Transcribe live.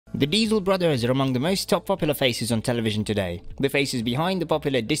The Diesel brothers are among the most top popular faces on television today. The faces behind the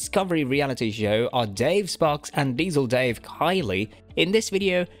popular Discovery reality show are HeavyDSparks and Diesel Dave Kylie. In this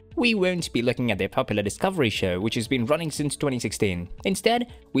video, we won't be looking at their popular Discovery show, which has been running since 2016.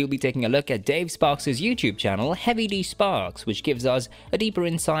 Instead, we'll be taking a look at HeavyDSparks' YouTube channel, HeavyDSparks, which gives us a deeper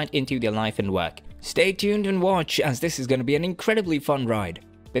insight into their life and work. Stay tuned and watch, as this is going to be an incredibly fun ride.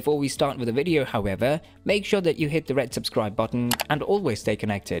 Before we start with the video, however, make sure that you hit the red subscribe button and always stay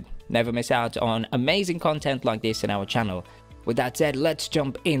connected. Never miss out on amazing content like this in our channel. With that said, let's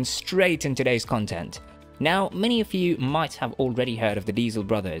jump in straight in today's content. Now, many of you might have already heard of the Diesel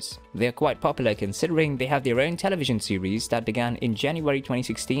brothers. They're quite popular considering they have their own television series that began in January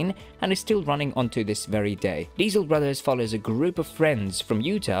 2016 and is still running onto this very day. Diesel brothers follows a group of friends from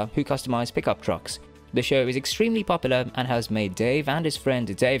Utah who customize pickup trucks. The show is extremely popular and has made Dave and his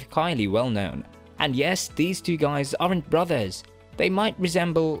friend Dave Kylie well known. And yes, these two guys aren't brothers. They might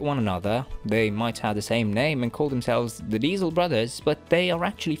resemble one another, they might have the same name and call themselves the Diesel brothers, but they are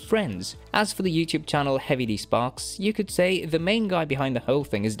actually friends. As for the YouTube channel HeavyDSparks, you could say the main guy behind the whole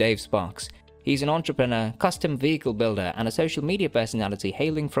thing is Dave Sparks. He's an entrepreneur, custom vehicle builder, and a social media personality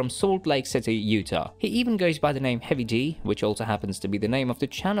hailing from Salt Lake City, Utah. He even goes by the name Heavy D, which also happens to be the name of the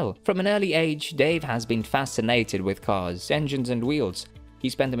channel. From an early age, Dave has been fascinated with cars, engines, and wheels. He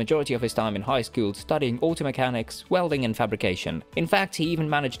spent the majority of his time in high school studying auto mechanics, welding, and fabrication. In fact, he even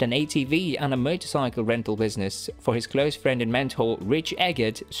managed an ATV and a motorcycle rental business for his close friend and mentor Rich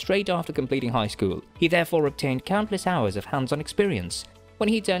Eggert straight after completing high school. He therefore obtained countless hours of hands-on experience. When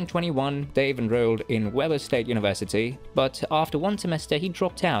he turned 21, Dave enrolled in Weber State University, but after one semester he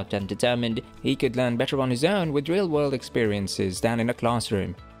dropped out and determined he could learn better on his own with real-world experiences than in a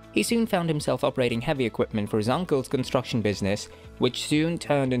classroom. He soon found himself operating heavy equipment for his uncle's construction business, which soon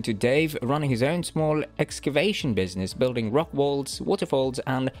turned into Dave running his own small excavation business, building rock walls, waterfalls,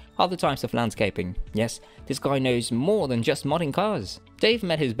 and other types of landscaping. Yes, this guy knows more than just modding cars. Dave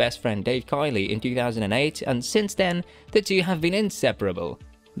met his best friend Dave Kylie in 2008, and since then, the two have been inseparable.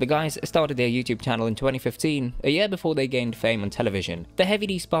 The guys started their YouTube channel in 2015, a year before they gained fame on television. The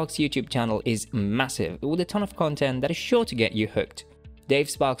HeavyDSparks YouTube channel is massive, with a ton of content that is sure to get you hooked. Dave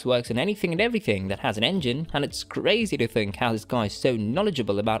Sparks works on anything and everything that has an engine, and it's crazy to think how this guy is so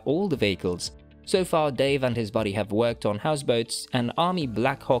knowledgeable about all the vehicles. So far, Dave and his buddy have worked on houseboats, an Army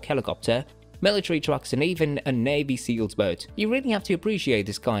Black Hawk helicopter, military trucks, and even a Navy SEALs boat. You really have to appreciate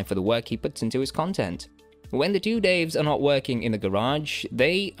this guy for the work he puts into his content. When the two Daves are not working in the garage,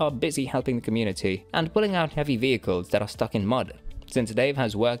 they are busy helping the community and pulling out heavy vehicles that are stuck in mud. Since Dave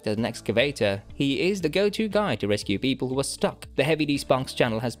has worked as an excavator, he is the go-to guy to rescue people who are stuck. The HeavyDSparks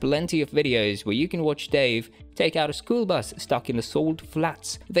channel has plenty of videos where you can watch Dave take out a school bus stuck in the salt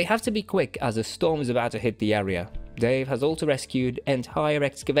flats. They have to be quick as a storm is about to hit the area. Dave has also rescued entire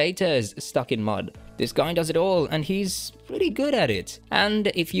excavators stuck in mud. This guy does it all, and he's pretty good at it. And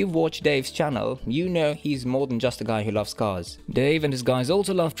if you've watched Dave's channel, you know he's more than just a guy who loves cars. Dave and his guys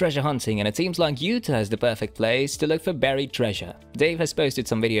also love treasure hunting, and it seems like Utah is the perfect place to look for buried treasure. Dave has posted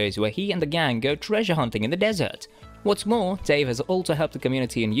some videos where he and the gang go treasure hunting in the desert. What's more, Dave has also helped the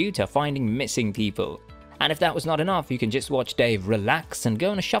community in Utah finding missing people. And if that was not enough, you can just watch Dave relax and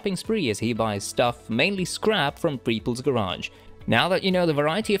go on a shopping spree as he buys stuff, mainly scrap, from people's garage. Now that you know the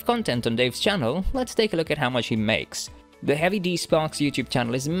variety of content on Dave's channel, let's take a look at how much he makes. The HeavyDSparks YouTube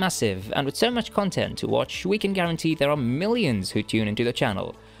channel is massive, and with so much content to watch, we can guarantee there are millions who tune into the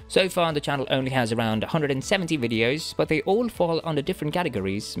channel. So far, the channel only has around 170 videos, but they all fall under different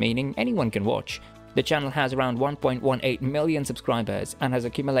categories, meaning anyone can watch. The channel has around 1.18 million subscribers and has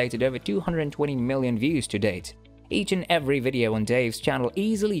accumulated over 220 million views to date. Each and every video on Dave's channel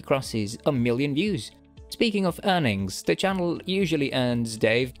easily crosses a million views. Speaking of earnings, the channel usually earns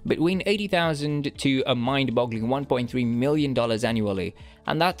Dave between $80,000 to a mind-boggling $1.3 million annually.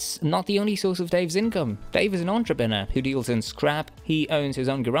 And that's not the only source of Dave's income. Dave is an entrepreneur who deals in scrap, he owns his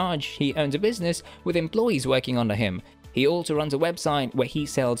own garage, he owns a business with employees working under him. He also runs a website where he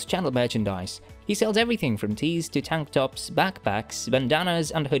sells channel merchandise. He sells everything from tees to tank tops, backpacks,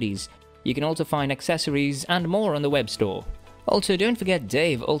 bandanas, and hoodies. You can also find accessories and more on the web store. Also, don't forget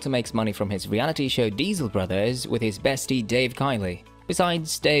Dave also makes money from his reality show Diesel Brothers with his bestie Dave Kylie.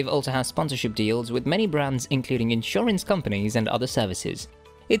 Besides, Dave also has sponsorship deals with many brands including insurance companies and other services.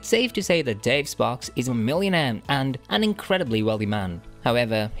 It's safe to say that Dave Sparks is a millionaire and an incredibly wealthy man.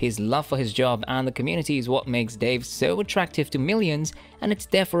 However, his love for his job and the community is what makes Dave so attractive to millions, and it's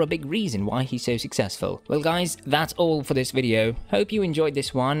therefore a big reason why he's so successful. Well guys, that's all for this video. Hope you enjoyed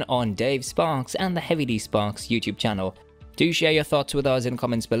this one on Dave Sparks and the HeavyDSparks YouTube channel. Do share your thoughts with us in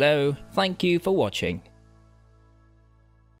comments below. Thank you for watching.